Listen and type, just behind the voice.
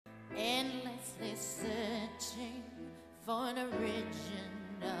endlessly searching for an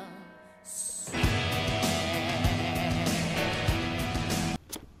original sound.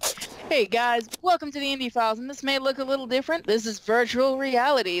 Hey guys, welcome to the Indie Files, and this may look a little different. This is virtual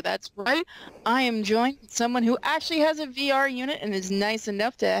reality, that's right. I am joined with someone who actually has a VR unit and is nice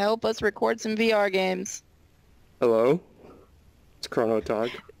enough to help us record some VR games. Hello, it's Chrono. I'll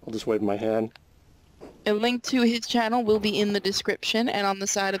just wave my hand. A link to his channel will be in the description and on the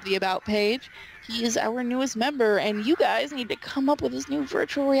side of the About page. He is our newest member, and you guys need to come up with his new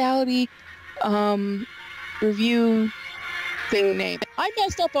virtual reality review thing name. I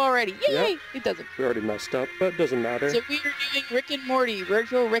messed up already. Yay! Yep. It doesn't. We already messed up, but it doesn't matter. So we are doing Rick and Morty,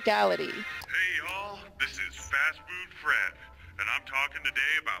 virtual Rick-ality. Hey y'all, this is Fast Food Fred, and I'm talking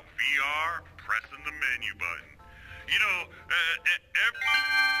today about VR, pressing the menu button. You know,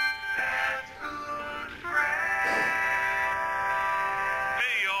 Fast Food Fred.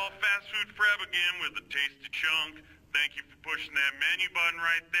 Hey y'all, Fast Food Fred again with a tasty chunk. Thank you for pushing that menu button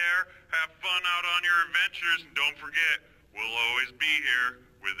right there. Have fun out on your adventures, and don't forget, we'll always be here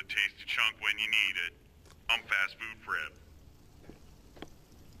with a tasty chunk when you need it. I'm Fast Food Fred.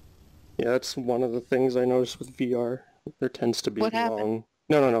 Yeah, that's one of the things I noticed with VR. There tends to be What happened?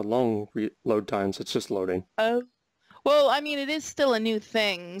 long load times. It's just loading. Oh. Well, I mean, it is still a new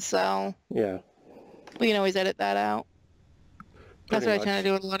thing, so Yeah. we can always edit that out. That's Pretty what I tend to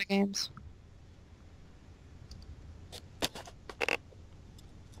do with a lot of games.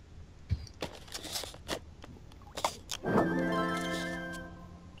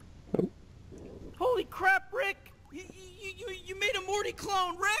 Holy crap, Rick! You made a Morty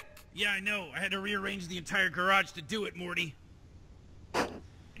clone, Rick! Yeah, I know. I had to rearrange the entire garage to do it, Morty.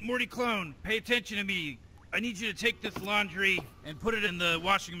 Morty clone, pay attention to me. I need you to take this laundry and put it in the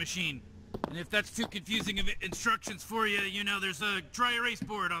washing machine. And if that's too confusing of instructions for you, you know, there's a dry erase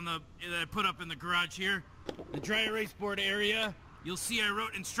board on that I put up in the garage here. The dry erase board area, you'll see I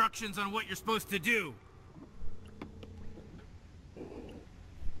wrote instructions on what you're supposed to do.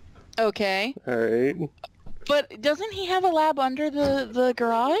 Okay. Alright. But doesn't he have a lab under the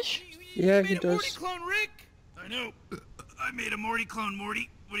garage? Yeah, You he made a Morty does. clone, Rick! I know. I made a Morty clone, Morty.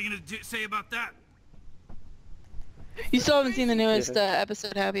 What are you gonna say about that? You still haven't seen the newest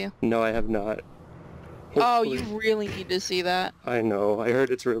episode, have you? No, I have not. Oh, Hopefully- you really need to see that. I know. I heard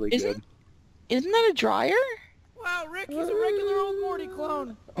it's really good. Isn't that a dryer? Wow, Rick, he's a regular old Morty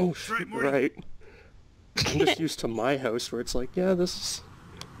clone. Oh, right, Morty. right. I'm just used to my house where it's like, yeah, this is...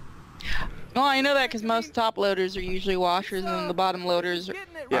 Well, I know that because most top loaders are usually washers and the bottom loaders Getting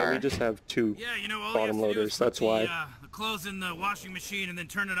it, Yeah, are... we just have two Yeah, you know, all bottom you have to do loaders, is put that's why. the clothes in the washing machine and then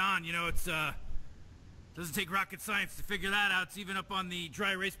turn it on. You know, it's doesn't take rocket science to figure that out. It's even up on the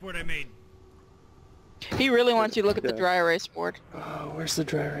dry erase board I made. He really wants you to look at the Yeah. dry erase board. Oh, where's the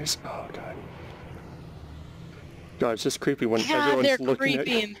dry erase? Oh, God. God, it's just creepy when Yeah, everyone's they're looking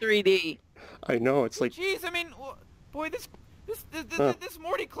creepy at... in 3D. I know, it's like... Jeez, I mean, boy, this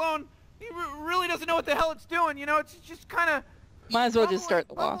Morty clone, he really doesn't know what the hell it's doing. You know, it's just kind of Might as well just start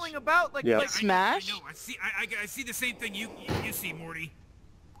the wash. bubbling about like Yeah. like Smash? I know. I see the same thing you see, Morty.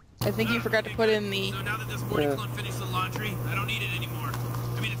 I think you forgot to put in the... So now that this Morty clone finished the laundry, I don't need it anymore.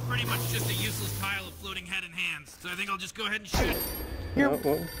 I mean, it's pretty much just a useless pile of floating head and hands. So I think I'll just go ahead and shoot it. Oh,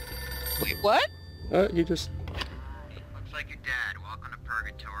 well, Wait, what? you just... Looks like you're dead. Welcome to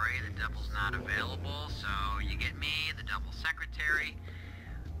Purgatory. The double's not available, so you get me, the double secretary.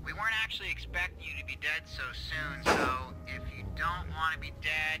 We weren't actually expecting you to be dead so soon, so if you don't want to be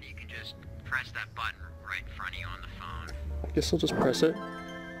dead, you can just press that button right in front of you on the phone. I guess I'll just press it.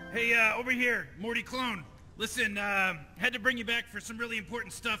 Hey, over here, Morty clone. Listen, had to bring you back for some really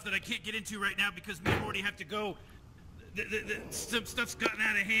important stuff that I can't get into right now because me and Morty have to go. Some stuff's gotten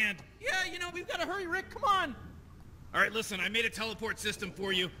out of hand. Yeah, you know, we've got to hurry, Rick, come on. All right, listen, I made a teleport system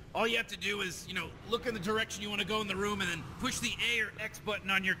for you. All you have to do is, you know, look in the direction you want to go in the room and then push the A or X button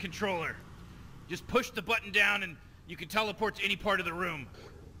on your controller. Just push the button down and you can teleport to any part of the room.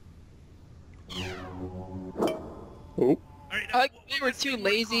 Oh. All right, They were too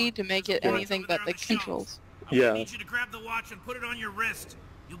lazy to make it anything but the controls. Yeah. I need you to grab the watch and put it on your wrist.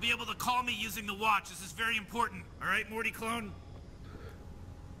 You'll be able to call me using the watch. This is very important. All right, Morty clone?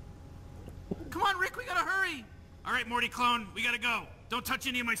 Come on, Rick, we gotta hurry. All right, Morty clone, we gotta go. Don't touch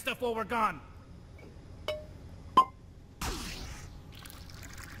any of my stuff while we're gone.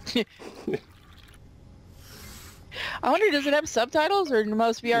 I wonder, does it have subtitles, or do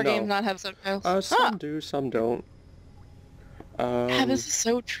most VR No. games not have subtitles? Some do, some don't. Yeah, this is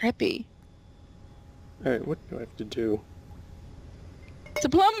so trippy. Alright, what do I have to do? It's a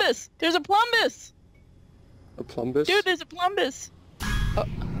plumbus! There's a plumbus! A plumbus? Dude, there's a plumbus! Oh.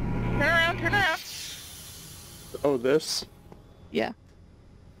 Turn around, turn around! Oh, this? Yeah.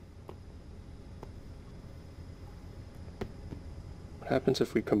 What happens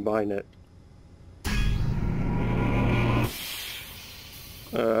if we combine it?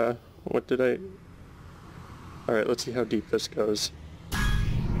 What did I... Alright, let's see how deep this goes.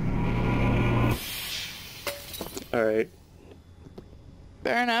 Alright.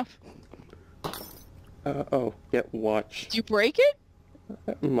 Fair enough. Oh, yeah, watch. Did you break it?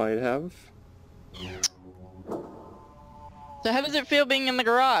 I might have. So how does it feel being in the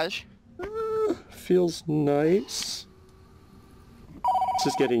garage? Feels nice.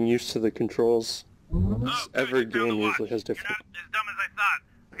 Just getting used to the controls. Oh, Every good, you found game the watch. usually has You're different... not as dumb as I thought.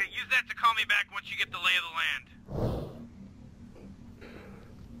 Okay, use that to call me back once you get the lay of the land.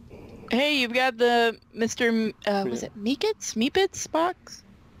 Hey, you've got the Mr. Was it Meepits? Meepits box?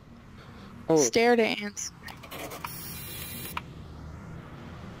 Oh, Stare to ants.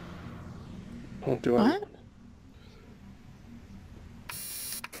 do I... What?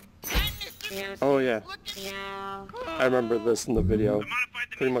 Oh, yeah. I remember this in the video. I modified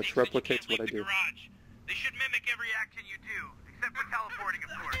the Pretty much meat sticks so you replicates can't what I leave the do. garage. They should mimic every action you do, except for teleporting, of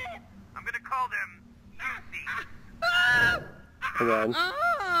course. I'm gonna call them Lucy. And then...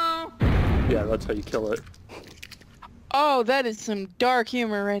 Yeah, that's how you kill it. Oh, that is some dark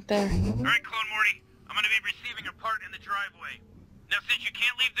humor right there. Alright, Clone Morty. I'm gonna be receiving a part in the driveway. Now, since you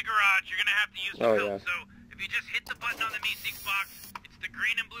can't leave the garage, you're gonna have to use the Oh, help. yeah. So, if you just hit the button on the meat sticks box, it's the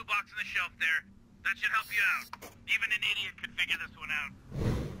green and blue box on the shelf there. That should help you out. Even an idiot could figure this one out.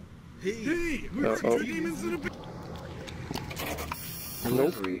 Hey, Uh-oh. demons in a bit.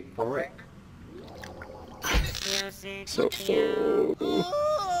 Nope. For Rick. So...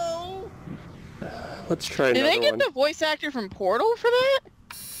 Let's try Did another they get one. the voice actor from Portal for that?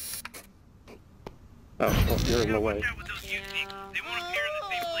 Oh, well, you're in the Watch way. out with those UCs. They won't appear in the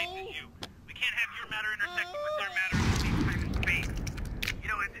same place as you. We can't have your matter intersecting with their matter in the same time and space. You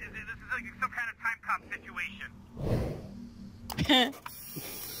know, this is like some kind of time cop situation.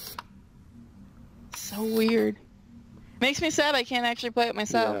 So weird. Makes me sad I can't actually play it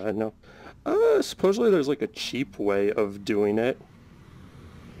myself. Yeah, I know. Supposedly there's like a cheap way of doing it.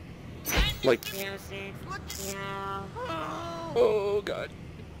 Like... Oh, God.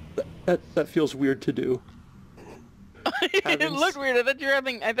 That feels weird to do. It looked weird. I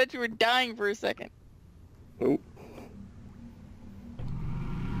thought you were dying for a second. Oh.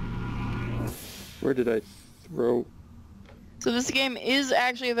 Where did I throw... So this game is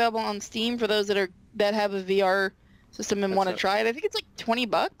actually available on Steam for those that have a VR system and That's want to it. try it. I think it's like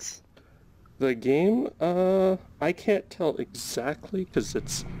 $20. The game, I can't tell exactly because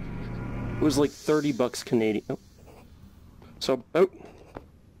it was like $30 Canadian. Oh. So,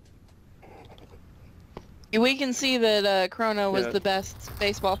 We can see that Chrono was Yeah. the best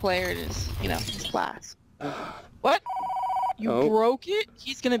baseball player in his class. What? You Oh. broke it?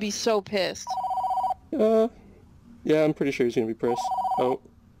 He's gonna be so pissed. Yeah, I'm pretty sure he's gonna be pressed. Oh,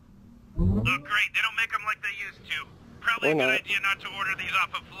 Oh, great. They don't make them like they used to. Probably Or a good not. idea not to order these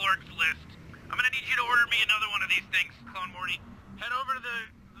off of Flork's list. I'm gonna need you to order me another one of these things, Clone Morty. Head over to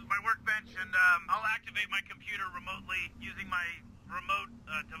my workbench and I'll activate my computer remotely using my remote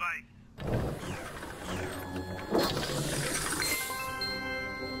device.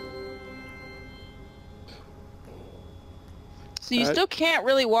 So you still can't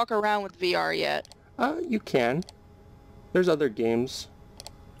really walk around with VR yet. you can. There's other games.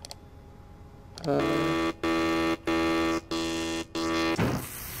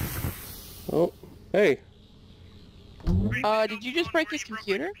 Oh, hey. Did you just break his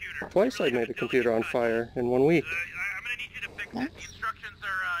computer? Twice I made a computer on fire in 1 week. I'm gonna need you to fix it. The instructions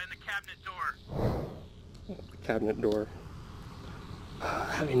are in the cabinet door. Cabinet door.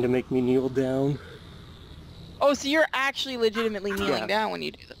 Having to make me kneel down. Oh, so you're actually legitimately kneeling Yeah. down when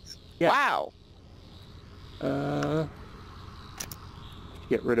you do this. Yeah. Wow.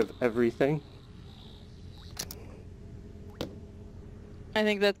 Get rid of everything. I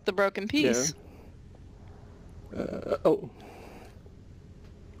think that's the broken piece. Oh.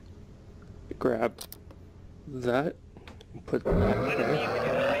 Grab that and put that there.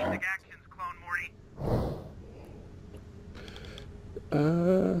 Basic actions, Clone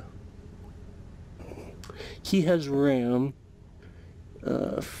Morty. He has RAM.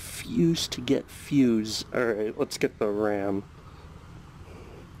 Fuse to get fuse. Alright, let's get the RAM.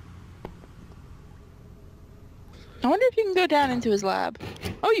 I wonder if you can go down into his lab.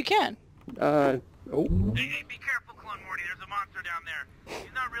 Oh, you can. Oh. Hey, be careful, Clone Morty. There's a monster down there.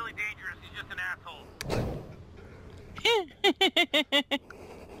 He's not really dangerous. He's just an asshole.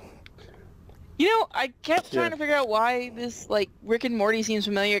 I kept trying to figure out why this, Rick and Morty seems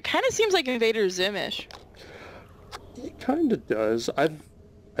familiar. It kind of seems like Invader Zimish. It kind of does.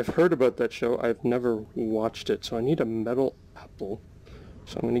 I've heard about that show. I've never watched it, so I need a metal apple.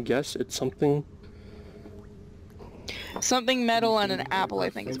 So I'm gonna guess it's something. Something metal and an apple, I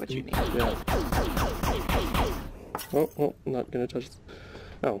think, is what you need. Yeah. Oh, not gonna touch.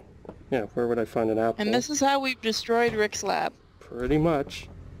 Oh, yeah. Where would I find an apple? And this is how we've destroyed Rick's lab. Pretty much.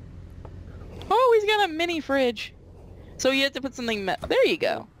 Oh, he's got a mini fridge. So you have to put something there you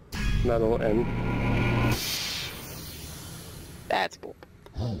go. Metal and. That's cool.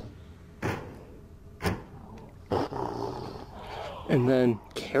 And then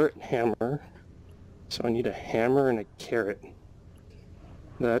carrot hammer. So I need a hammer and a carrot.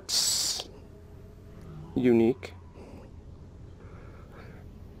 That's unique.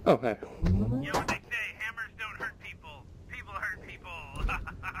 Oh, hey. You know what they say, hammers don't hurt people. People hurt people.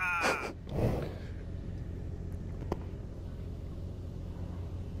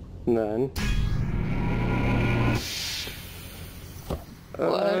 And then...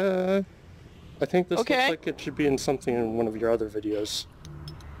 What? I think this Okay. looks like it should be in something in one of your other videos.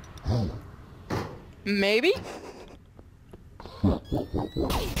 Maybe?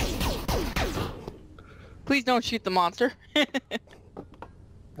 Please don't shoot the monster.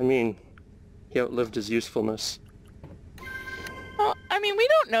 I mean, he outlived his usefulness. Well, I mean, we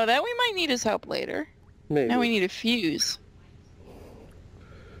don't know that. We might need his help later. Maybe. Now we need a fuse.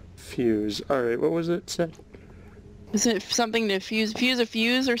 Fuse. Alright, what was it said? Is it something to fuse? Fuse a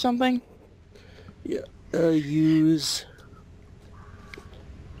fuse or something? Yeah. Use...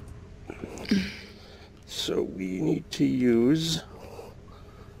 So we need to use...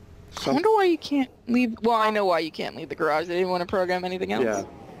 I wonder why you can't leave... Well, I know why you can't leave the garage. They didn't want to program anything else. Yeah.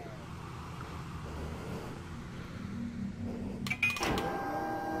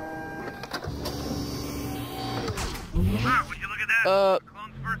 Ah, would you look at that? Uh,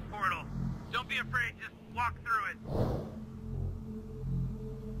 Clone's first portal. Don't be afraid, just walk through it.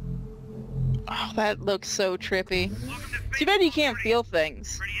 Oh, that looks so trippy. Welcome to Too bad you can't feel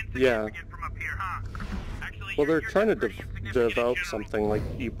things. Pretty Yeah. insignificant from up here, huh? Actually, Well, they're you're trying to just pretty insignificant develop in general. something like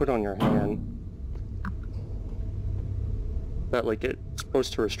you put on your hand. That, like, it's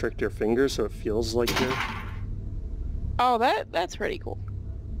supposed to restrict your fingers so it feels like you're... Oh, that's pretty cool.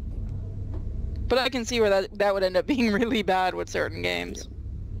 But I can see where that would end up being really bad with certain games.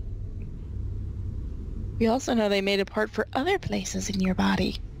 We also know they made a part for other places in your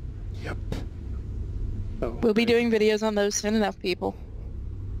body. Yep. Oh, We'll be okay. doing videos on those soon enough, people.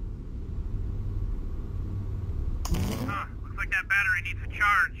 Huh, looks like that battery needs a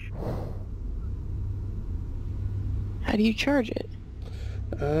charge. How do you charge it?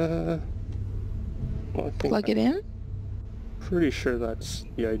 Well, I think Plug it in? pretty sure that's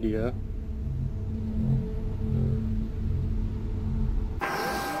the idea.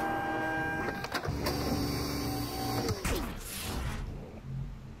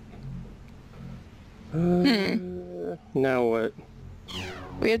 Now what?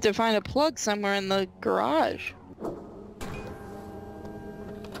 We have to find a plug somewhere in the garage.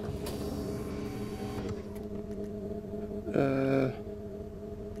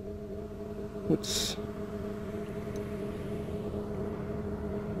 What's...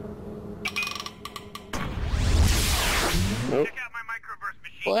 Nope. Check out my microburst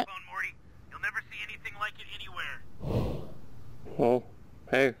machine What? phone, Morty. You'll never see anything like it anywhere. Well,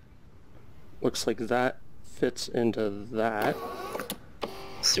 hey. Looks like that fits into that.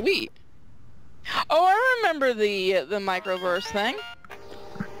 Sweet. Oh, I remember the microverse thing.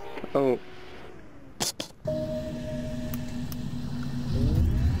 Oh.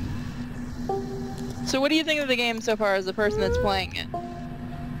 So what do you think of the game so far as the person that's playing it?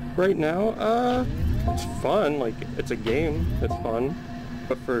 Right now, it's fun. Like, it's a game. It's fun.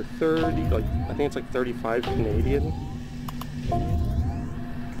 But for 30, like, I think it's like 35 Canadian.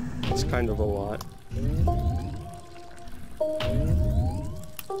 It's kind of a lot.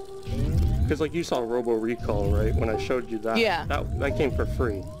 Because, like, you saw Robo Recall, right? When I showed you that. Yeah. That came for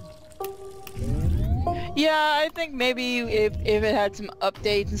free. Yeah, I think maybe if it had some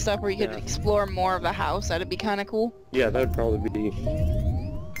updates and stuff where you could Yeah. explore more of the house, that'd be kind of cool. Yeah, that would probably be...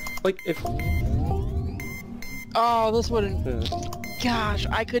 Like, if... Oh, this wouldn't... Yeah. Gosh,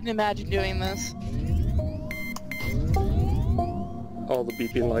 I couldn't imagine doing this. All the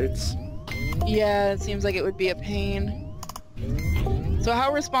beeping lights. Yeah, it seems like it would be a pain. So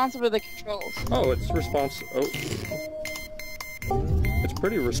how responsive are the controls? Oh, it's responsive. Oh. It's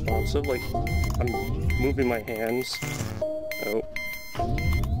pretty responsive. Like, I'm moving my hands. Oh.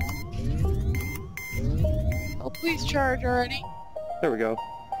 Oh, please charge already. There we go.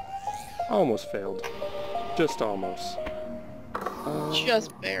 Almost failed. Just almost.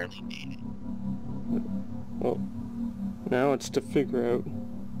 Just barely made it. Well, Now it's to figure out...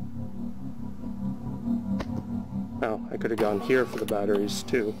 Oh, I could have gone here for the batteries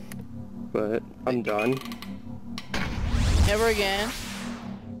too. But I'm done. Never again.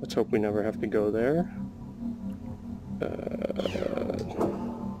 Let's hope we never have to go there.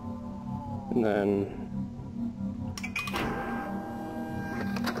 And then...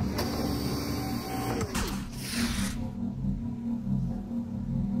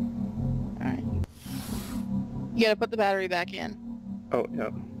 Alright. You gotta put the battery back in. Oh, yeah.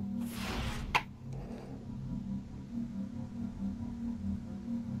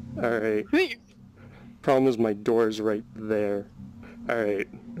 Alright. Problem is my door's right there. Alright.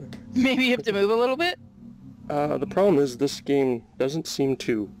 Maybe you have to move a little bit? The problem is this game doesn't seem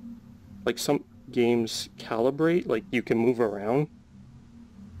to... Like, some games calibrate, like you can move around.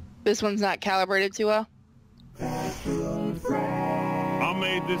 This one's not calibrated too well? I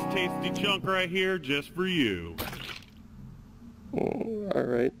made this tasty chunk right here just for you.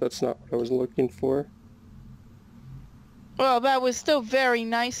 Alright, that's not what I was looking for. Well, that was still very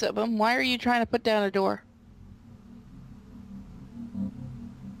nice of him. Why are you trying to put down a door?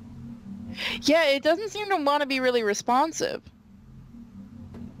 Yeah, it doesn't seem to want to be really responsive.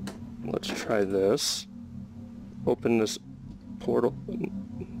 Let's try this. Open this portal.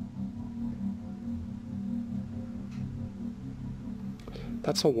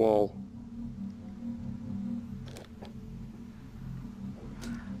 That's a wall.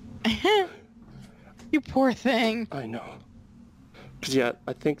 You poor thing. I know. Because yeah,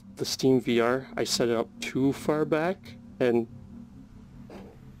 I think the Steam VR, I set it up too far back, and...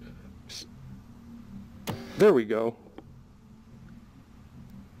 There we go.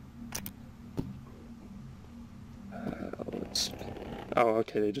 Oh,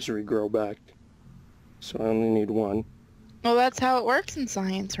 okay, they just regrow back. So I only need one. Well, that's how it works in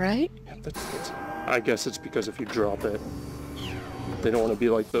science, right? Yeah, I guess it's because if you drop it, they don't want to be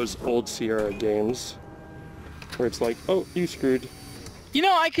like those old Sierra games, where it's like, oh, you screwed. You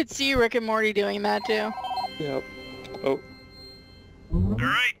know, I could see Rick and Morty doing that too. Yep. Oh.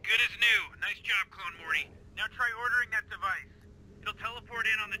 Alright, good as new. Nice job, Clone Morty. Now try ordering that device. It'll teleport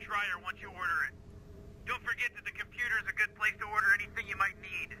in on the dryer once you order it. Don't forget that the computer is a good place to order anything you might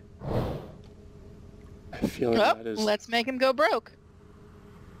need. I feel like that is... Let's make him go broke.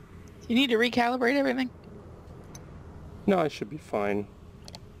 You need to recalibrate everything. No, I should be fine.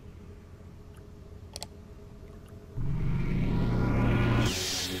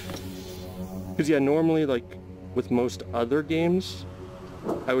 Because yeah, normally, like, with most other games,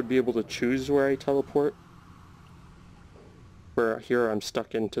 I would be able to choose where I teleport. Where here I'm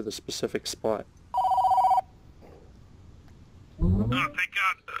stuck into the specific spot. Oh, thank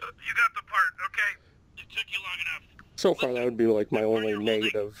God. You got the part, okay? It took you long enough. So far, that would be like my only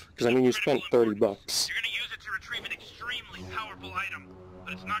negative. Because I mean, you spent $30. You're gonna use it to retrieve an extremely powerful item,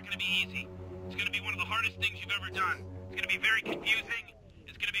 but it's not gonna be easy. It's gonna be one of the hardest things you've ever done. It's gonna be very confusing.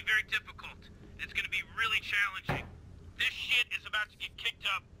 It's gonna be very difficult. It's gonna be really challenging. This shit is about to get kicked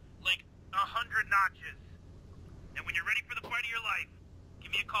up like 100 notches. And when you're ready for the fight of your life,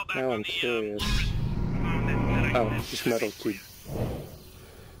 give me a call back Now on I'm the curious. phone that Oh, just metal cube.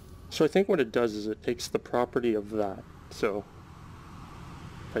 So I think what it does is it takes the property of that. So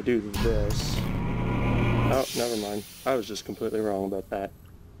if I do this... Oh, never mind. I was just completely wrong about that.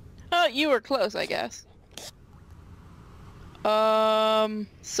 Oh, you were close, I guess.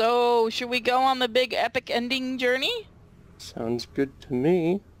 So should we go on the big epic ending journey? Sounds good to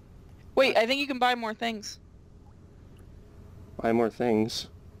me. Wait, I think you can buy more things. Buy more things.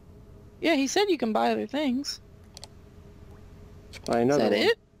 Yeah, he said you can buy other things. Let's buy another Is that one.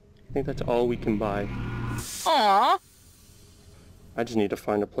 it? I think that's all we can buy. Aww. I just need to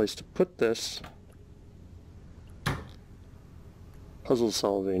find a place to put this. Puzzle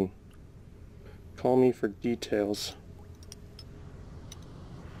solving. Call me for details.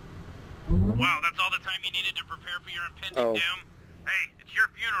 Wow, that's all the time you needed to prepare for your impending doom? Hey, it's your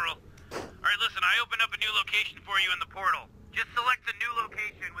funeral. Alright, listen, I opened up a new location for you in the portal. Just select the new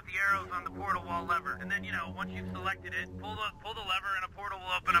location with the arrows on the portal wall lever. And then, you know, once you've selected it, pull the lever and a portal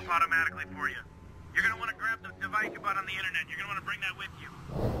will open up automatically for you. You're going to want to grab the device you bought on the internet. You're going to want to bring that with you.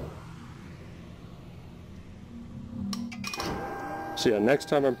 So yeah, next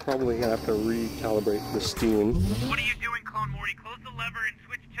time I'm probably going to have to recalibrate the Steam. What are you doing, Clone Morty? Close the lever and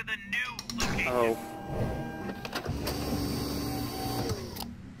switch to the new location. Oh.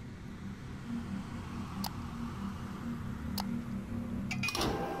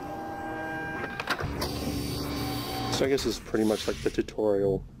 So I guess it's pretty much like the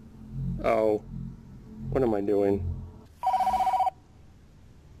tutorial. Oh. What am I doing?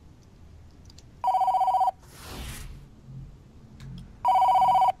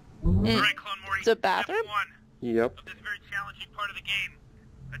 It's a bathroom? Step 1 Yep. of this very challenging part of the game.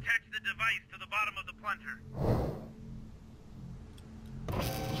 Attach the device to the bottom of the plunger.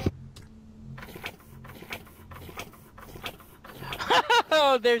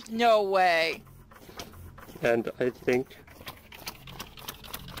 Oh, there's no way. And I think...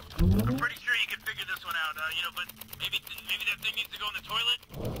 I'm pretty sure you can figure this one out, but maybe that thing needs to go in the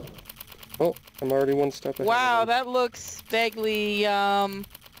toilet? Oh, I'm already one step ahead. Wow, of him. that looks vaguely, don't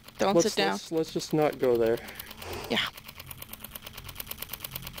sit down. Let's just not go there. Yeah.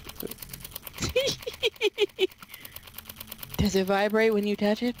 Does it vibrate when you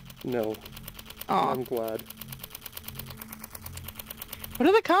touch it? No. Aw. I'm glad. What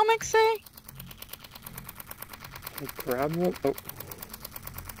do the comics say? I grab one. Oh.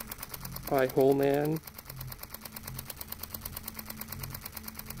 Eye hole man.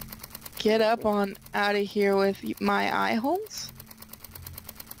 Get up on out of here with my eye holes?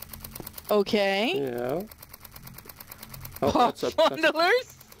 Okay. Yeah. Paw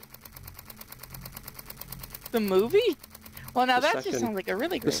Fondlers? The movie? Well, now The that just second- sounds like a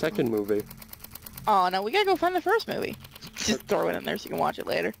really The great second movie. one. Oh, no, we gotta go find the first movie. Just throw it in there so you can watch it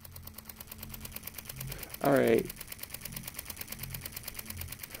later. Alright.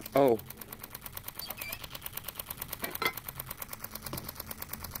 Oh.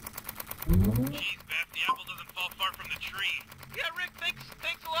 Jeez, Beth, the apple doesn't fall far from the tree. Yeah, Rick,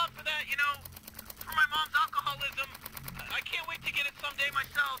 thanks a lot for that. For my mom's alcoholism, I can't wait to get it someday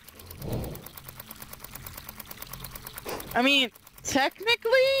myself. I mean,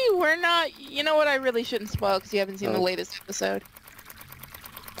 technically, we're not... You know what? I really shouldn't spoil because you haven't seen the latest episode.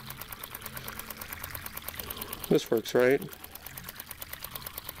 This works, right?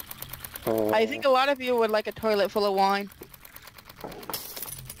 Oh. I think a lot of you would like a toilet full of wine.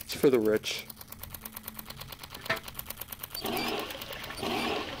 It's for the rich.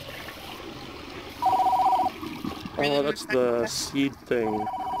 Oh, that's the seed thing.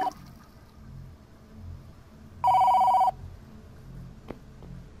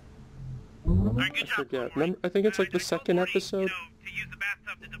 Alright, good I job, forget. Morty. Remember, I think it's like the I told second Morty, episode. To use the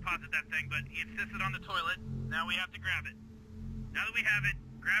bathtub to deposit that thing, but he insisted on the toilet. Now we have to grab it. Now that we have it,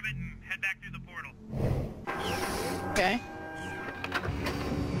 grab it and head back through the portal. Okay.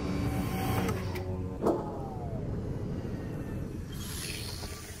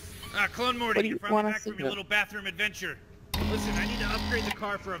 Clone What Morty, do you're you finally want back us to from your do? little bathroom adventure. Listen, I need to upgrade the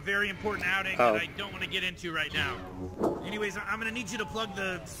car for a very important outing Oh. that I don't want to get into right now. Anyways, I'm gonna need you to plug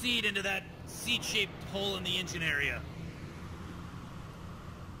the seed into that seed-shaped hole in the engine area.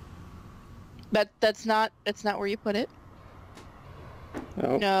 That's not where you put it.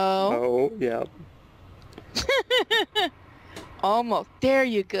 Oh. No. Oh, yeah. Almost. There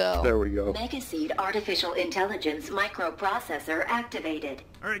you go. There we go. Megaseed Artificial Intelligence Microprocessor activated.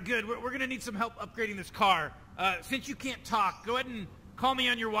 Alright, good. We're gonna need some help upgrading this car. Since you can't talk, go ahead and call me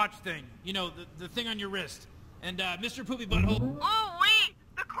on your watch thing. The thing on your wrist. And, Mr. Poopy Butthole... Oh, wait!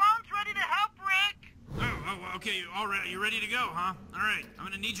 The clone's ready to help, Rick! Oh, okay. All right. You ready to go, huh? All right. I'm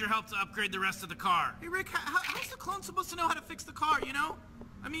gonna need your help to upgrade the rest of the car. Hey, Rick, how's the clone supposed to know how to fix the car,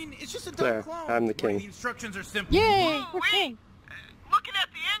 I mean, it's just a dumb There, clone. I'm the Well, king. the instructions are simple. Yay! Oh, We're wait. king. Looking at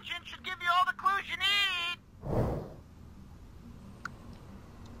the engine should give you all the clues you need.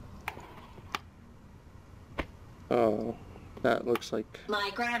 Oh, that looks like... My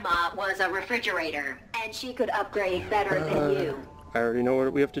grandma was a refrigerator, and she could upgrade better than you. I already know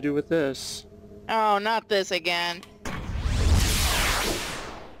what we have to do with this. Oh, not this again.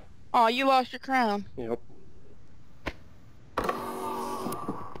 Oh, you lost your crown. Yep.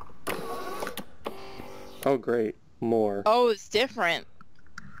 Oh, great. More. Oh, it's different.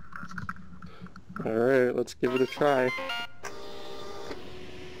 Alright, let's give it a try.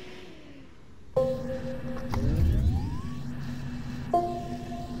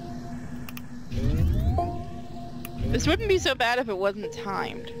 This wouldn't be so bad if it wasn't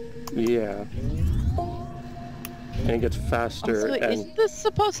timed. Yeah. And it gets faster Also, and... isn't this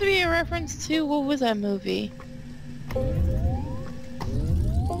supposed to be a reference to, what was that movie?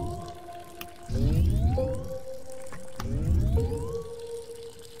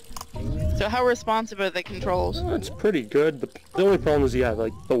 So how responsive are the controls? Oh, it's pretty good. The only problem is, yeah,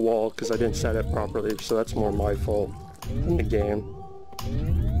 like the wall, because I didn't set it properly, so that's more my fault than the game.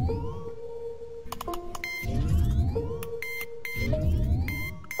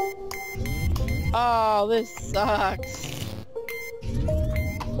 Oh, this sucks.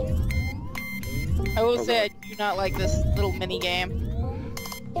 I will say I do not like this little mini game.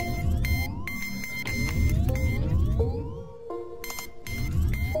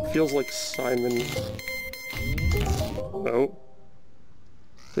 Feels like Simon... Oh.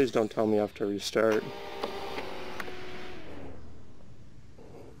 Please don't tell me I have to restart.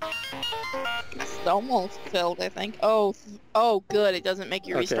 It's almost filled, I think. Oh, good. It doesn't make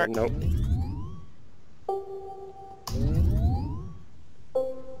you Okay, restart. nope.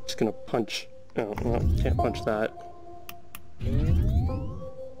 Just gonna punch. Oh, well, can't punch that.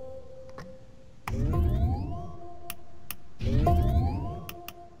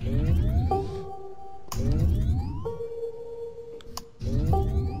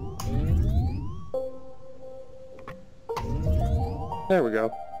 There we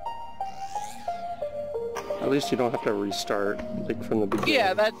go. At least you don't have to restart, like, from the beginning.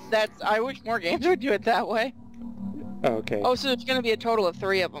 Yeah, that's. I wish more games would do it that way. Oh, okay. Oh, so there's gonna be a total of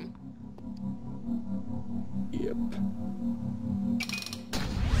 3 of them. Yep.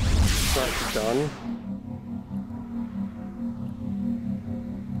 That's done.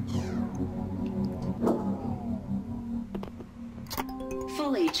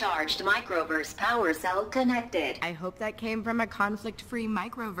 Fully charged microverse power cell connected. I hope that came from a conflict-free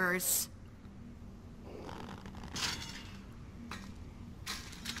microverse.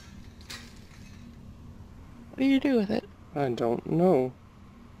 What do you do with it? I don't know.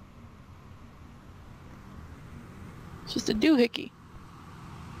 It's just a doohickey.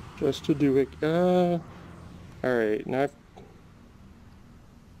 Just to do it. Alright, now I've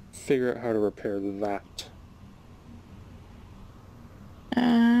figure out how to repair that.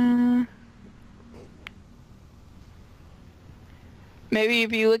 Maybe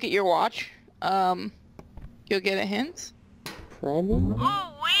if you look at your watch, you'll get a hint. Probably?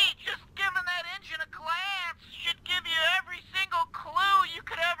 Oh, wait, just giving that engine a glance should give you every single clue you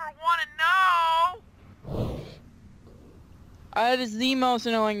could ever want to know. That is the most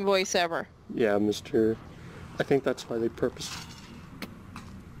annoying voice ever. Yeah, Mr. I think that's why they purposed.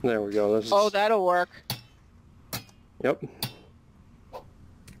 There we go. Oh, that'll work. Yep.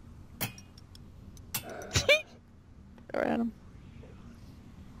 Throw it at him.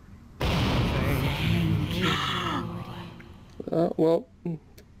 Well,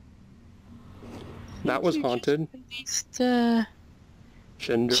 that was haunted.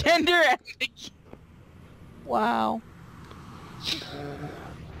 Gender. Gender. Wow.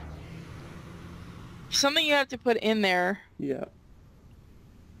 Something you have to put in there. Yeah.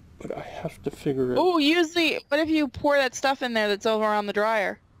 But I have to figure it. Oh, use the. What if you pour that stuff in there that's over on the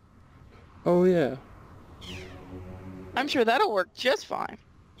dryer? Oh yeah. I'm sure that'll work just fine.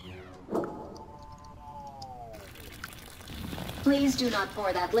 Please do not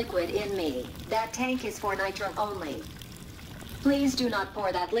pour that liquid in me. That tank is for nitro only. Please do not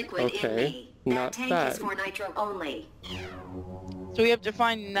pour that liquid in me. That tank is for nitro only. So we have to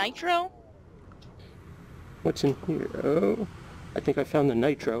find nitro? What's in here? Oh, I think I found the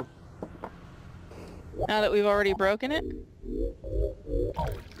nitro. Now that we've already broken it?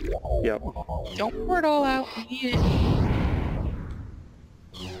 Yep. Don't pour it all out. We need it.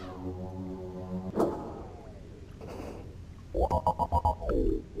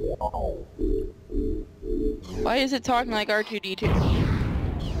 Why is it talking like R2-D2?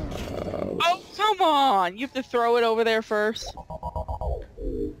 Oh, come on! You have to throw it over there first.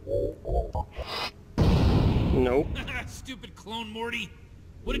 Nope. Stupid clone Morty.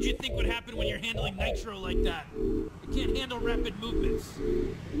 What did you think would happen when you're handling nitro like that? You can't handle rapid movements.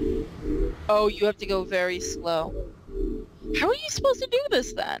 Oh, you have to go very slow. How are you supposed to do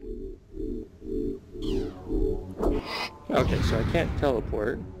this then? Okay, so I can't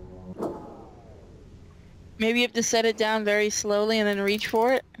teleport. Maybe you have to set it down very slowly and then reach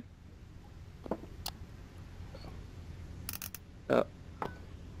for it?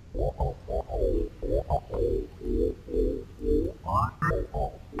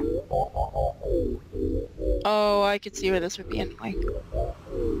 Oh, I could see where this would be annoying.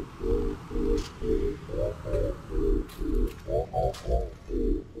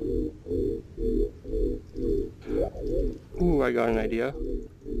 Ooh, I got an idea.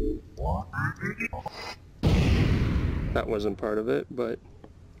 That wasn't part of it, but...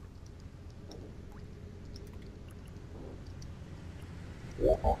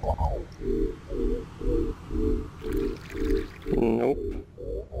 Nope.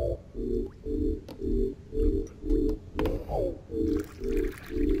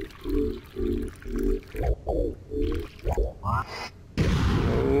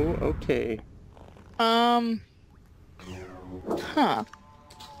 Oh, okay. Huh.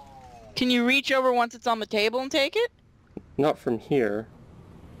 Can you reach over once it's on the table and take it? Not from here.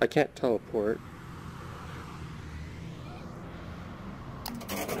 I can't teleport.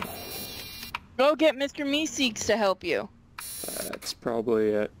 Go get Mr. Meeseeks to help you. That's probably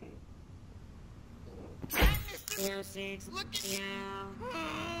it. Look at you.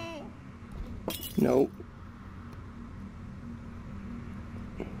 Nope.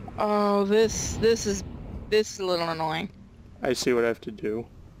 Oh, this is a little annoying. I see what I have to do.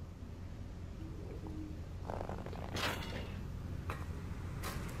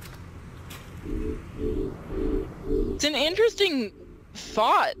 It's an interesting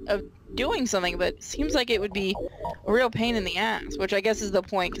thought of doing something, but it seems like it would be a real pain in the ass, which I guess is the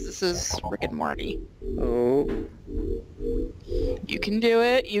point, because this is Rick and Morty. Oh. You can do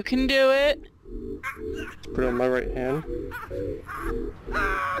it. You can do it. Let's put it on my right hand.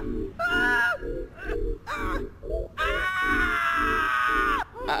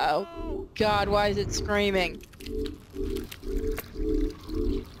 Uh-oh. God, why is it screaming?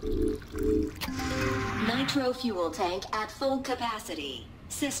 Nitro fuel tank at full capacity.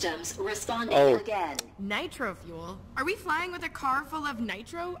 Systems responding again. Nitro fuel? Are we flying with a car full of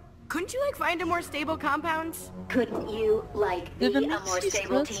nitro? Couldn't you, like, find a more stable compound? Couldn't you, like, be a more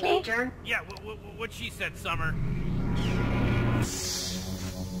stable teenager? Yeah, what she said, Summer.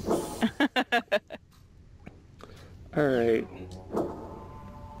 Alright.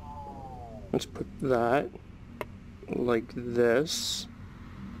 Let's put that like this.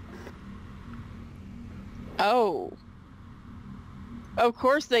 Oh. Of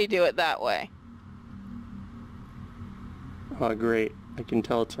course they do it that way. Oh, great. I can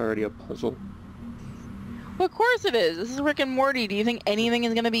tell it's already a puzzle. Well, of course it is. This is Rick and Morty. Do you think anything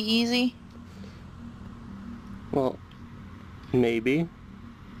is going to be easy? Well, maybe.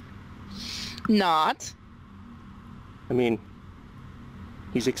 Not. I mean,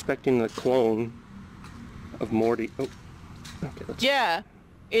 he's expecting the clone of Morty. Oh, okay. Yeah.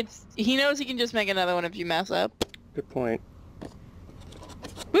 He knows he can just make another one if you mess up. Good point.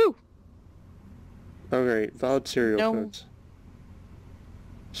 Woo! Alright, valid serial No. codes.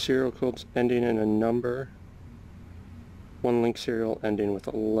 Serial codes ending in a number. One link serial ending with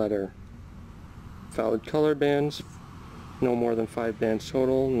a letter. Valid color bands. No more than 5 bands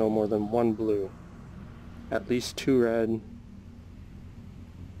total. No more than 1 blue. At least 2 red.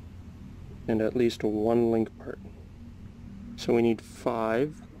 And at least 1 link part. So we need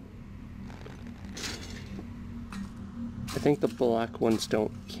 5. I think the black ones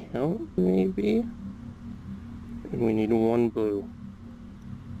don't count, maybe? And we need 1 blue.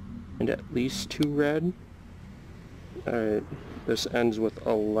 And at least 2 red. Alright, this ends with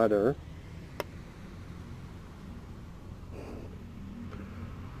a letter.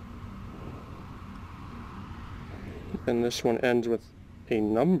 And this one ends with a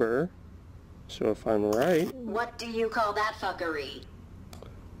number. So if I'm right... What do you call that fuckery?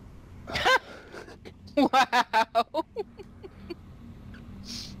 Wow.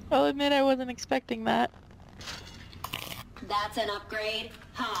 I'll admit I wasn't expecting that. That's an upgrade?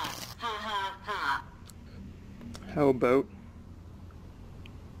 Ha, ha, ha, ha. How about...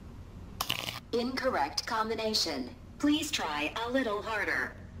 Incorrect combination. Please try a little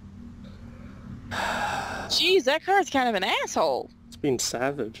harder. Jeez, that card's kind of an asshole. It's being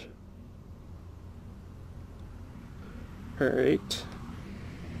savage. Alright.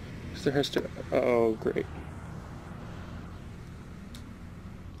 There has to... Oh, great.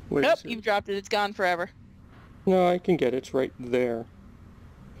 Wait Nope, you've dropped it. It's gone forever. No, I can get it. It's right there.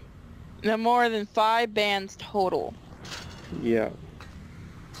 No more than 5 bands total. Yeah.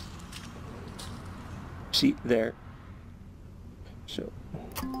 See, there. So...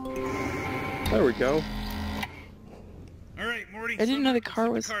 There we go. Alright, Morty. I didn't know the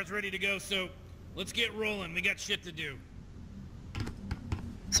car was... The car's ready to go, so let's get rolling. We got shit to do.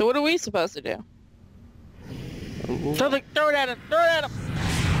 So what are we supposed to do? Throw it at him! Throw it at him!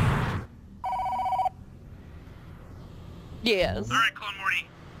 Yes. Alright, Clone Morty.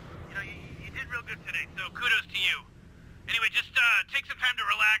 You know, you did real good today, so kudos to you. Anyway, just take some time to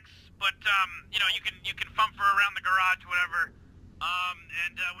relax, but you know, you can fumfer around the garage, whatever.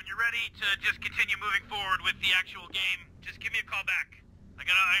 And when you're ready to just continue moving forward with the actual game, just give me a call back. I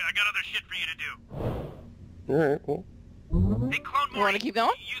got other shit for you to do. Alright, well... Hey, Clone Morty, you want to keep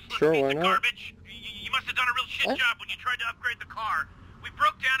going? Useless Sure, piece why of not? garbage. You must have done a real shit job when you tried to upgrade the car. We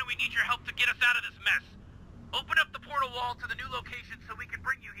broke down and we need your help to get us out of this mess. Open up the portal wall to the new location so we can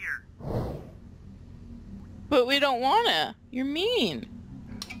bring you here. But we don't wanna. You're mean.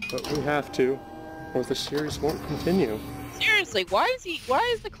 But we have to, or the series won't continue. Seriously, why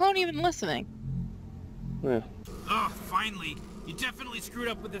is the clone even listening? Yeah. Oh, finally. You definitely screwed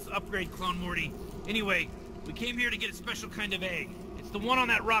up with this upgrade, Clone Morty. Anyway, we came here to get a special kind of egg. It's the one on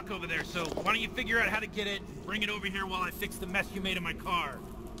that rock over there, so why don't you figure out how to get it, bring it over here while I fix the mess you made in my car.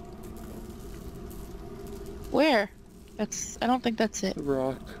 Where? I don't think that's it.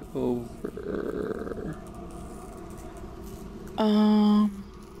 Rock over...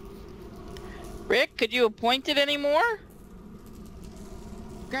 Rick, could you appoint it anymore?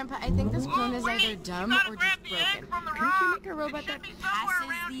 Grandpa, I think this clone is either dumb or just broken. Couldn't you make a robot that passes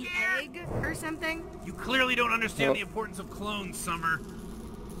the egg or something? You clearly don't understand the importance of clones, Summer.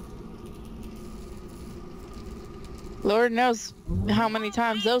 Lord knows how many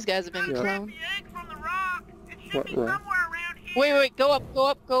times those guys have been cloned. What rock? Wait, go up, go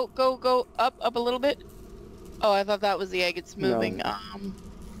up a little bit. Oh, I thought that was the egg. It's moving. No.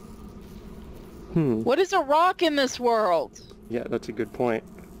 What is a rock in this world? Yeah, that's a good point.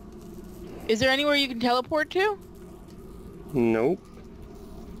 Is there anywhere you can teleport to? Nope.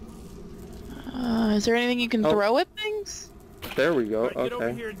 Is there anything you can throw at things? There we go. Right,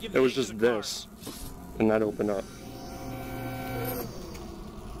 okay. It was just this. And that opened up.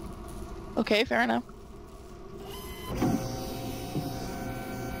 Okay, fair enough.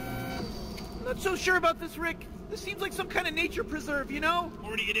 I'm not so sure about this, Rick. This seems like some kind of nature preserve, you know?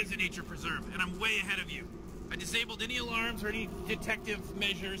 Morty, it is a nature preserve, and I'm way ahead of you. I disabled any alarms or any detective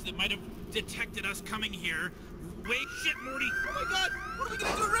measures that might have detected us coming here. Wait, shit, Morty! Oh my god! What are we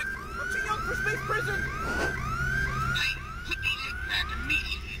gonna do, Rick? I'm too young for space prison! Hey, put the egg back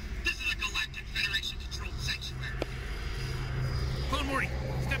immediately! This is a Galactic Federation-controlled sanctuary. Clone Morty,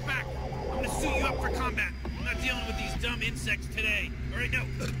 step back. I'm gonna suit you up for combat. I'm not dealing with these dumb insects today. Alright, no.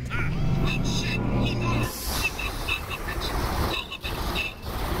 Oh shit,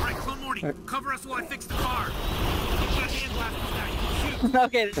 Alright, Clone Morty, cover us while I fix the car. You've got hand blasters now, you can shoot.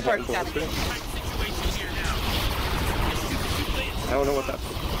 Okay, this part's got to be. Tight situation here now. I don't know what that...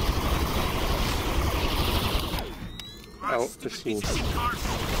 Oh, the Stupid scene. piece of shit car.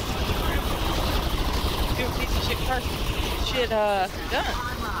 Dude, piece of shit car. Shit, done.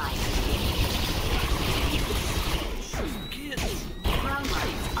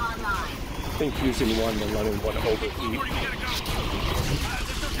 I think using one and letting one overheat. Morty, we gotta go.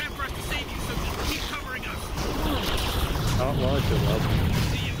 There's no time for us to save you, so just keep covering us. Oh, well, I should have.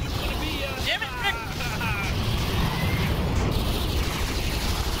 See, you wouldn't want to be, Damn it, Rick!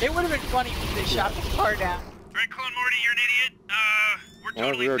 It would have been funny if they shot the car down. Right, Clone Morty, you're an idiot. We're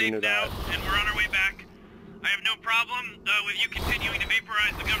totally safe now, and we're on our way back. I have no problem with you continuing to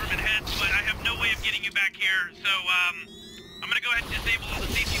vaporize the government heads, but I have no way of getting you back here, so, I'm gonna go ahead and disable all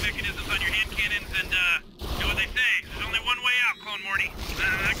the safety mechanisms on your hand cannons, and, you know what they say, there's only one way out, Clone Morty.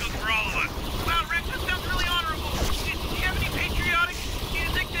 That goes for all of us. Wow, Rick, this sounds really honorable. Do you have any patriotic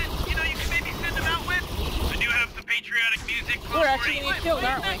music that, you know, you can maybe send them out with? I do have some patriotic music, Clone We're Morty. actually getting killed,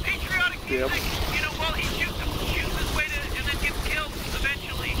 aren't we? Patriotic music, you know, while he shoots his way to, and then gets killed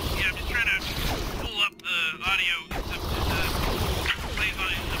eventually. Yeah, I'm just trying to pull up the audio. Plays on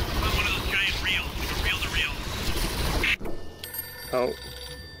one of those giant reels, like a reel-to-reel. Oh.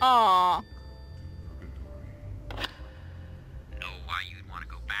 Aww. Know why you'd want to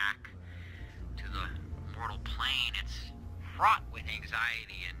go back to the mortal plane. It's fraught with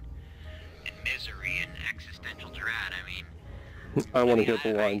anxiety and misery and existential dread. I mean, I want to hear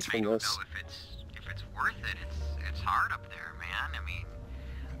the lines from this. I don't know if it's worth it. It's hard up there, man. I mean,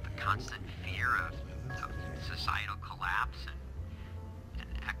 the constant fear of societal collapse and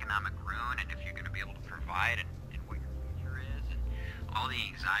economic ruin, and if you're going to be able to provide and what your future is, and all the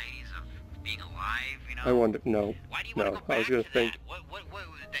anxieties of being alive, you know. I wonder, no, Why do you no, want to go I was back going to to think,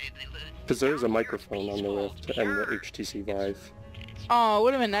 because there's a microphone on the roof to end the HTC Vive. Oh, it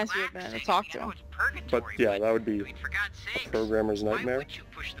would have been nice if you had been able to talk to him. But yeah, that would be a programmer's nightmare.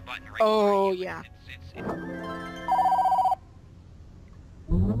 Oh, yeah.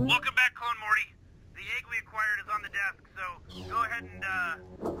 Welcome back, Clone Morty. The egg we acquired is on the desk, so go ahead and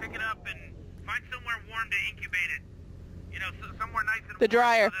pick it up and find somewhere warm to incubate it. You know, somewhere nice and the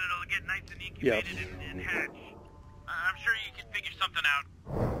dryer. warm so that it'll get nice and incubated and hatch. I'm sure you can figure something out.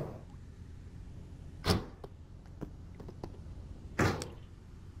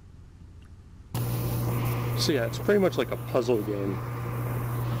 So yeah, it's pretty much like a puzzle game.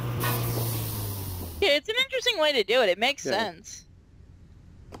 Yeah, it's an interesting way to do it. It makes sense.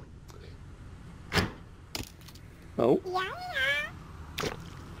 Oh.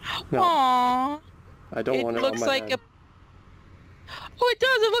 No. Aww. I don't want it on my like head. Oh, it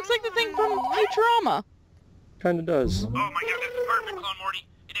does. It looks like the thing from Futurama. Kinda does. Oh my god, this is perfect, Clone Morty.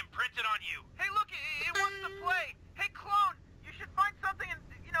 It imprinted on you. Hey, look, it wants to play. Hey, clone, you should find something and,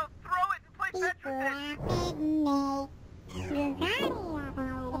 you know, throw it and play fetch with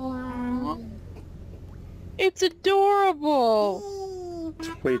it. It's adorable.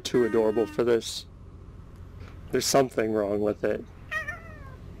 It's way too adorable for this. There's something wrong with it.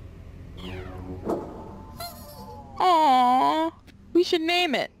 Aww. We should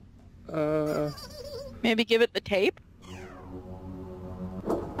name it. Uh... Maybe give it the tape?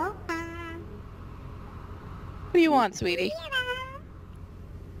 What do you want, sweetie?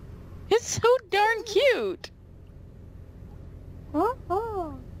 It's so darn cute.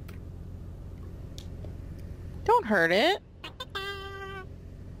 Don't hurt it.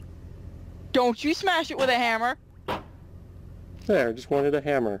 Don't you smash it with a hammer. There, I just wanted a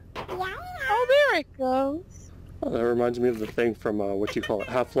hammer. Oh, there it goes. Oh, that reminds me of the thing from, what you call it,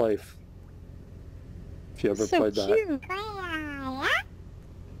 Half-Life. If you ever So played that. cute.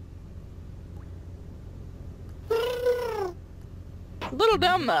 A little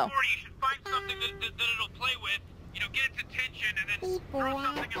dumb, though. Morty, you should find something that it'll play with. You know, get its attention and then throw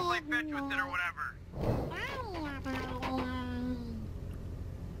something and play fetch with it or whatever.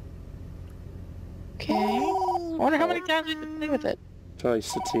 Okay. I wonder how many times we can play with it.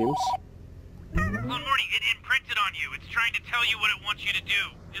 Twice, it seems. Well, Morty, it imprinted on you. It's trying to tell you what it wants you to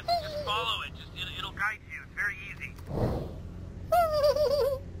do. Just follow it. It'll guide you. It's very easy.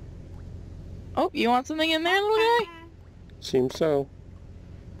 Oh, you want something in there, little guy? Seems so.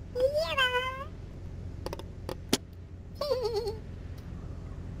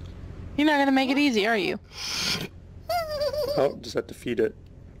 You're not gonna make it easy, are you? Oh, just have to feed it.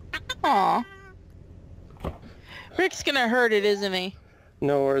 Aw. Rick's gonna hurt it, isn't he?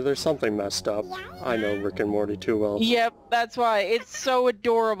 No, or there's something messed up. I know Rick and Morty too well. Yep, that's why. It's so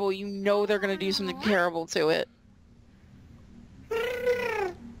adorable. You know they're gonna do something terrible to it.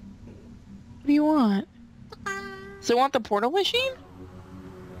 What do you want? Does it want the portal machine?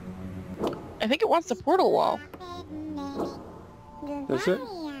 I think it wants the portal wall. Does it?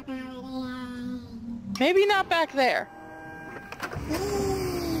 Maybe not back there.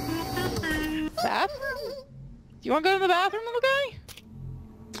 Bathroom? Do you want to go to the bathroom, little guy?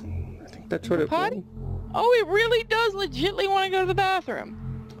 I think that's what it Potty? Oh, it really does legitimately want to go to the bathroom.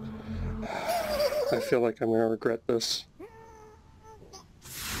 I feel like I'm going to regret this.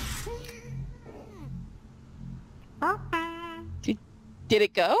 Did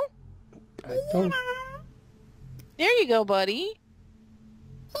it go? I don't... There you go, buddy.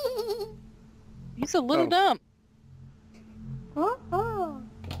 He's a little dumb.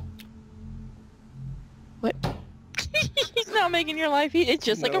 What? He's not making your life easy. It's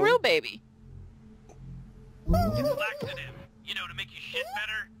just like a real baby. It's laxative, you know, to make you shit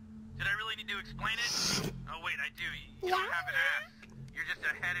better. Did I really need to explain it? Oh wait, I do. You don't have an ass. You're just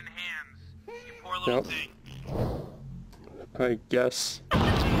a head and hands. You poor little thing. I guess.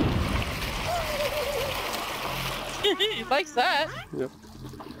 He likes that. Yep.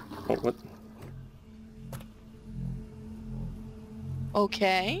 Oh, what?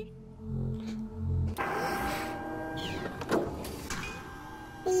 Okay.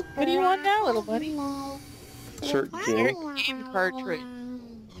 What do you want now, little buddy? Insert game. Game cartridge.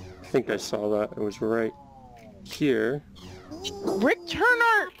 I think I saw that. It was right here. Rick, turn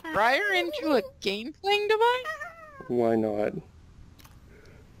our dryer into a game-playing device? Why not?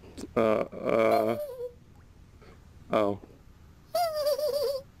 Oh.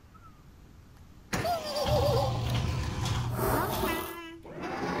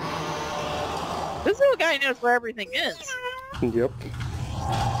 This little guy knows where everything is. Yep.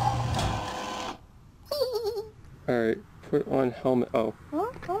 Alright, put on helmet. Oh.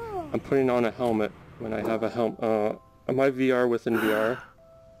 I'm putting on a helmet when I have a helmet. Am I VR within VR?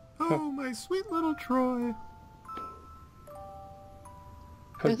 Oh, my sweet little Troy.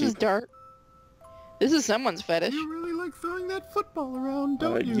 This is dark. This is someone's fetish. You really like throwing that football around,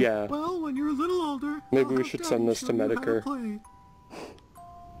 don't you? Yeah. Well, when you're a little older... Maybe we should send this to Medicare.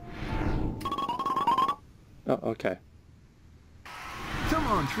 Oh, okay. Come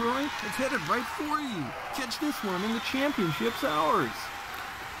on, Troy. It's headed right for you. Catch this one and the championship's ours.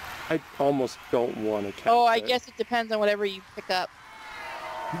 I almost don't want to catch Oh, I it. guess it depends on whatever you pick up.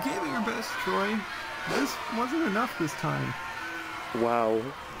 You gave it your best, Troy. This wasn't enough this time. Wow.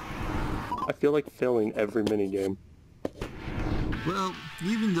 I feel like failing every minigame. Well,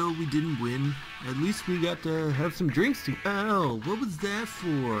 even though we didn't win, at least we got to have some drinks to... Ow, what was that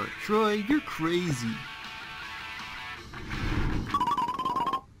for? Troy, you're crazy.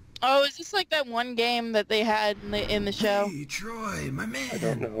 Oh, is this like that one game that they had in the show? Hey, Troy, my man. I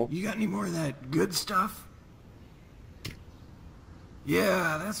don't know. You got any more of that good stuff?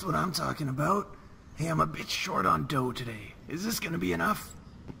 Yeah, that's what I'm talking about. Hey, I'm a bit short on dough today. Is this gonna be enough?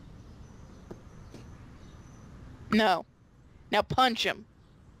 No. Now punch him.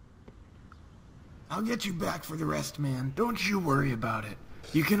 I'll get you back for the rest, man. Don't you worry about it.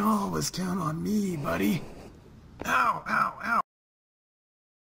 You can always count on me, buddy. Ow, ow, ow.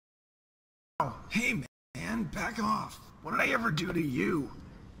 Ow. Hey, man, back off. What did I ever do to you?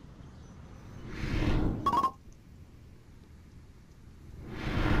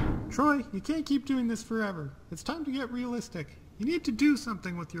 Troy, you can't keep doing this forever. It's time to get realistic. You need to do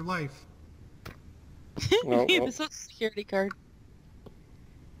something with your life. Well, Need a social security card.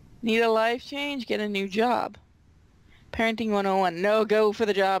 Need a life change? Get a new job. Parenting 101. No, go for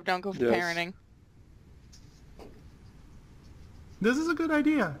the job. Don't go for the Yes. parenting. This is a good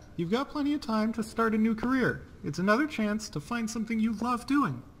idea. You've got plenty of time to start a new career. It's another chance to find something you love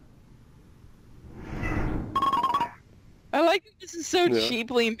doing. I like that this is so Yeah.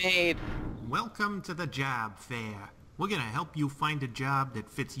 cheaply made. Welcome to the job fair. We're gonna help you find a job that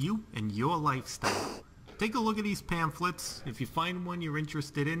fits you and your lifestyle. Take a look at these pamphlets. If you find one you're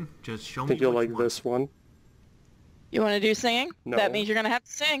interested in, just show I me think you'll what like you want. this one. You want to do singing? No. That means you're going to have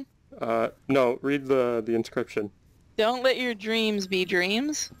to sing. No, read the inscription. Don't let your dreams be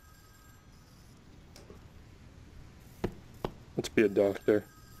dreams. Let's be a doctor.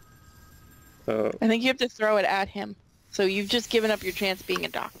 I think you have to throw it at him. So you've just given up your chance being a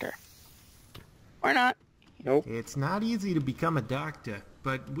doctor. Or not. Nope. It's not easy to become a doctor,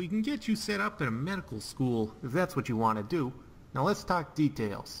 but we can get you set up at a medical school if that's what you want to do. Now let's talk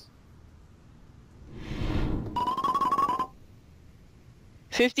details.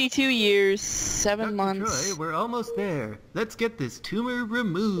 52 years, 7 Dr. months. Troy, we're almost there. Let's get this tumor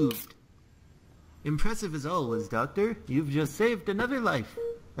removed. Impressive as always, Doctor. You've just saved another life.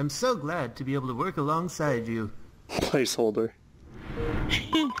 I'm so glad to be able to work alongside you. Placeholder.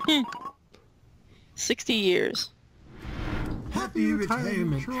 60 years. Happy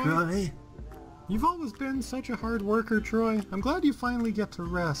retirement, Troy. You've always been such a hard worker, Troy. I'm glad you finally get to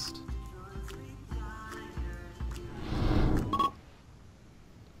rest.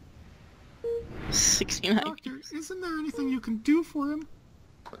 Doctor, isn't there anything you can do for him?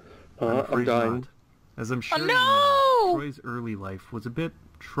 I'm afraid dying. not. As I'm sure you no! know, Troy's early life was a bit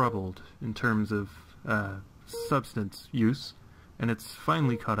troubled in terms of substance use, and it's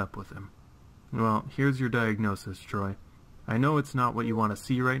finally caught up with him. Well, here's your diagnosis, Troy. I know it's not what you want to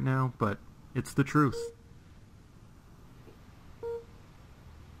see right now, but it's the truth.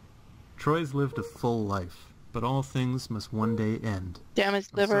 Troy's lived a full life, but all things must one day end. Damaged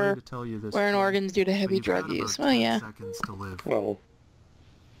I'm sorry liver, to tell you this, wearing Troy, organs due to but heavy you've drug got use. about Well, 10 yeah. seconds to live. Well,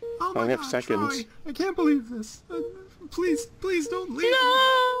 Oh I my have God, seconds. Troy, I can't believe this. Please, please don't leave. No!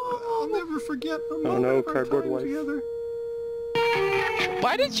 I'll never forget a Oh moment no, of our cardboard time wife. together.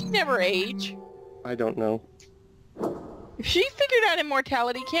 Why did she never age? I don't know. If she figured out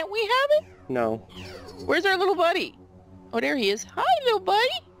immortality, can't we have it? No. Where's our little buddy? Oh, there he is. Hi, little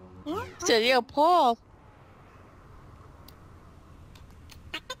buddy. Said, yeah, Paul.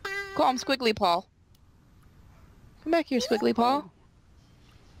 Call him Squiggly Paul. Come back here, Squiggly Paul.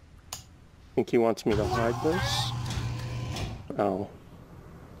 Think he wants me to hide this? Oh.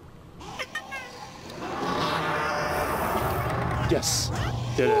 Yes!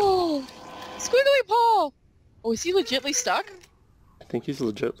 Did it. Oh, Squiggly Paul. Oh, is he legitly stuck? I think he's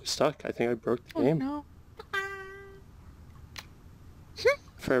legitimately stuck. I think I broke the Oh, game. no.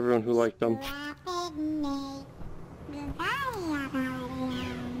 For everyone who liked them.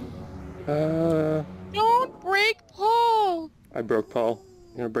 Don't break Paul. I broke Paul.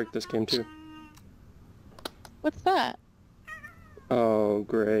 I'm gonna break this game too. What's that? Oh,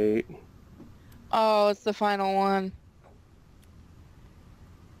 great. Oh, it's the final one.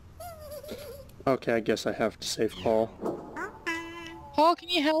 Okay, I guess I have to save Paul. Paul, can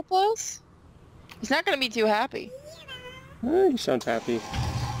you help us? He's not going to be too happy. He sounds happy.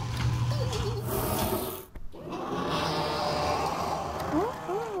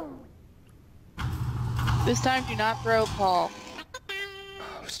 This time, do not throw Paul.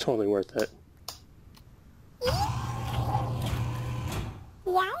 It was totally worth it.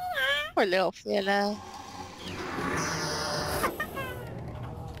 Poor little fella.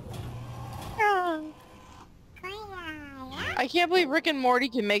 I can't believe Rick and Morty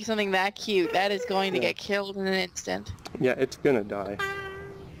can make something that cute. That is going to get killed in an instant. Yeah, it's gonna die.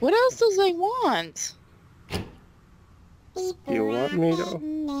 What else does they want? You want me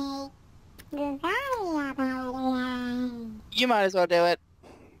to? You might as well do it.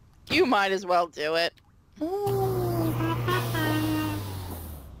 You might as well do it.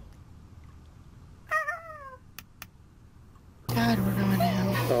 God, we're going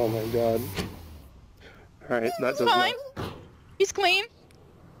down. Oh my god. Alright, that does Fine. not... He's clean.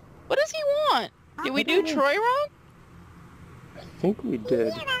 What does he want? Did we do Troy wrong? I think we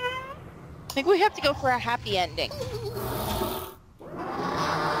did. I think we have to go for a happy ending.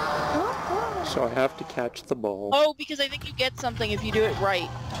 So I have to catch the ball. Oh, because I think you get something if you do it right.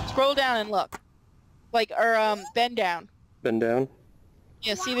 Scroll down and look. Like, or, bend down. Bend down.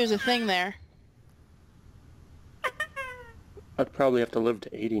 Yeah, see, there's a thing there. I'd probably have to live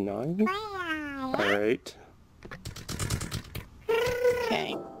to 89. Alright.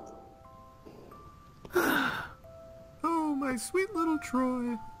 Okay. Oh, my sweet little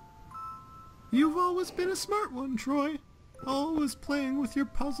Troy. You've always been a smart one, Troy. Always playing with your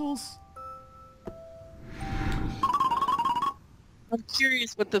puzzles. I'm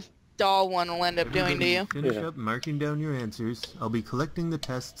curious what the doll one will end up doing to you. Finish up marking down your answers. I'll be collecting the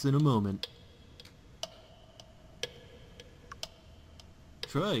tests in a moment.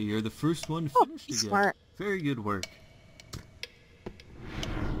 Troy, you're the first one finished again. Smart. Very good work.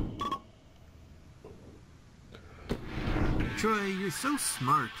 Troy, you're so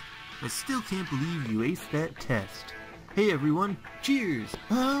smart. I still can't believe you aced that test. Hey everyone, cheers!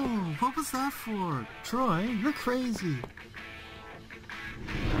 Oh, what was that for? Troy, you're crazy.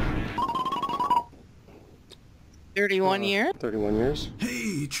 31 years? 31 years?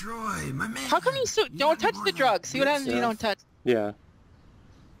 Hey, Troy, my man! How come you so... Don't touch the drugs. See what happens if you don't touch... Yeah.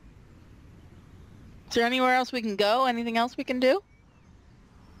 Is there anywhere else we can go? Anything else we can do?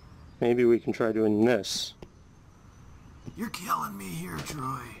 Maybe we can try doing this. You're killing me here,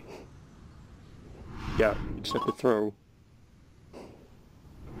 Troy. Yeah, you just have to throw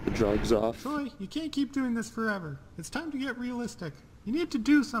the drugs off. Troy, you can't keep doing this forever. It's time to get realistic. You need to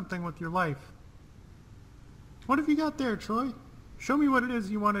do something with your life. What have you got there, Troy? Show me what it is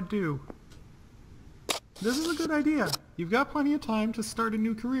you want to do. This is a good idea. You've got plenty of time to start a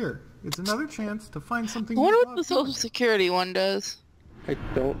new career. It's another chance to find something I you wonder love what the Social Security one does. I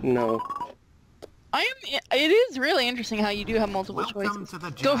don't know. It is really interesting how you do have multiple choices. To the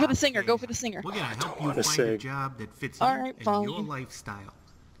job, Go for the singer, go for the singer. We're gonna help you find a job that fits you and your lifestyle.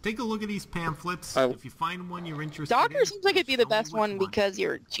 Take a look at these pamphlets. If you find one you're interested in... Doctor seems like it'd be the best one because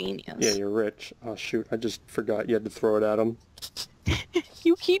you're a genius. Yeah, you're rich. Oh shoot, I just forgot you had to throw it at him.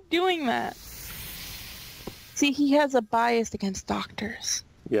 You keep doing that. See, he has a bias against doctors.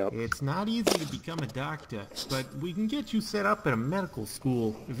 Yep. It's not easy to become a doctor, but we can get you set up at a medical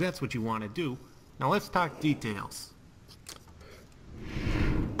school if that's what you want to do. Now let's talk details.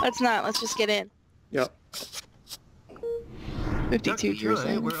 Let's not. Let's just get in. Yep. 52 years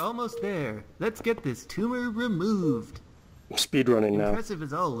old. We're almost there. Let's get this tumor removed. Speedrunning now. Impressive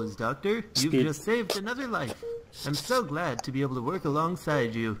as always, Doctor. You've just saved another life. I'm so glad to be able to work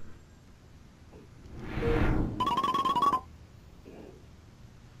alongside you.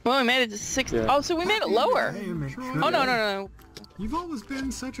 Well, we made it to 60. Yeah. Oh, so we made it lower. Oh, no. You've always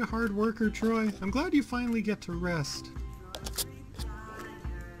been such a hard worker, Troy. I'm glad you finally get to rest.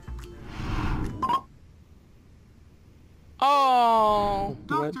 Oh.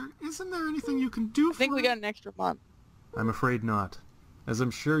 Doctor, isn't there anything you can do for I think we got an extra month. I'm afraid not. As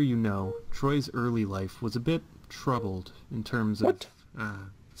I'm sure you know, Troy's early life was a bit troubled in terms of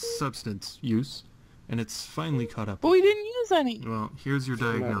substance use, and it's finally caught up. But we didn't use any. Well, here's your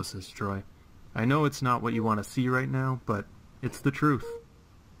diagnosis, Troy. I know it's not what you want to see right now, but it's the truth.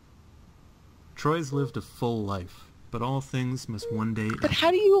 Troy's lived a full life, but all things must one day end. But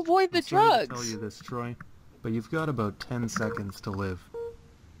how do you avoid the drugs? I'm sorry to tell you this, Troy, but you've got about 10 seconds to live.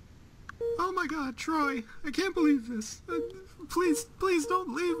 Oh my god, Troy, I can't believe this. Please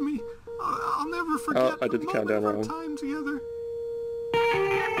don't leave me. I'll never forget I did the countdown wrong. Time together.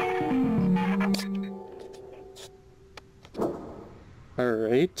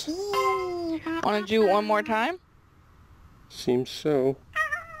 Alright. Want to do it one more time? Seems so.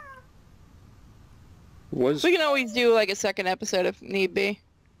 We can always do like a second episode if need be.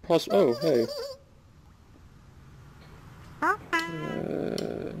 Oh, hey.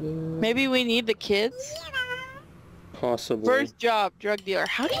 Maybe we need the kids? Possibly. First job, drug dealer.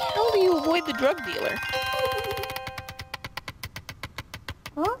 How the hell do you avoid the drug dealer?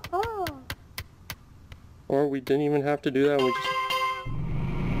 Or we didn't even have to do that, we just...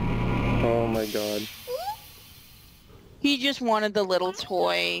 Oh my god. He just wanted the little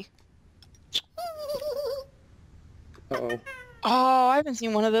toy. Uh-oh. Oh, I haven't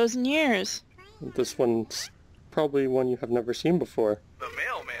seen one of those in years. This one's probably one you have never seen before. The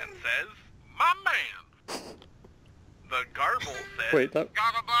mailman says, "My man." The garble says, Wait, that...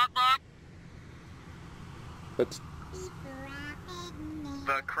 That's...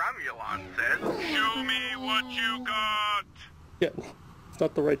 The cromulon says, "Show me what you got." Yeah, it's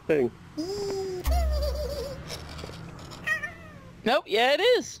not the right thing. Nope, yeah it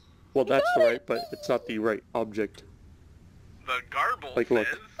is. Well, that's the right, but it's not the right object. The garble like, says,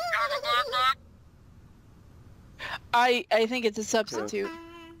 look. I think it's a substitute.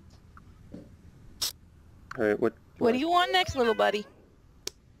 Alright, what do you want next, little buddy?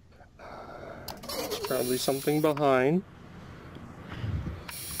 There's probably something behind.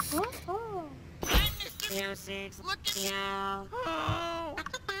 Look at you. Oh.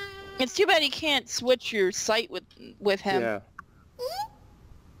 It's too bad you can't switch your sight with him. Yeah.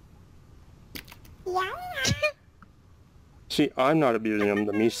 See, I'm not abusing him,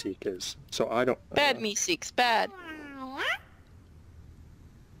 the Meeseek is. So I don't... Bad Meeseeks, bad.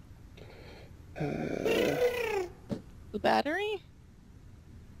 The battery?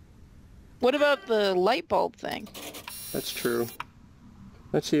 What about the light bulb thing? That's true.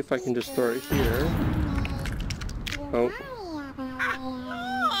 Let's see if I can just throw it here. Oh.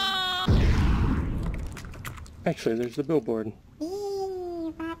 Actually, there's the billboard.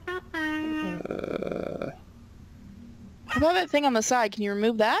 What about that thing on the side? Can you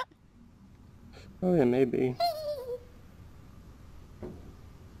remove that? Oh yeah, maybe.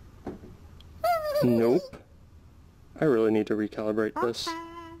 Nope. I really need to recalibrate this.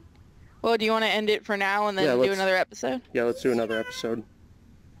 Well, do you want to end it for now and then do another episode? Yeah, let's do another episode.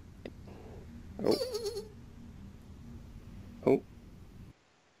 Oh. Oh.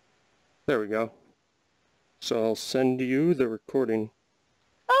 There we go. So I'll send you the recording.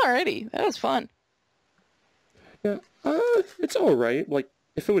 Alrighty, that was fun. Yeah, it's alright. Like,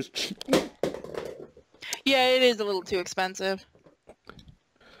 if it was cheap... Yeah, it is a little too expensive.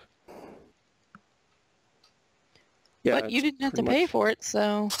 Yeah, but you didn't have to pay for it,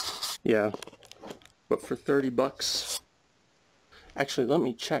 so... Yeah. But for $30... Actually, let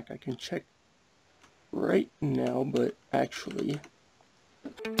me check. I can check right now, but actually...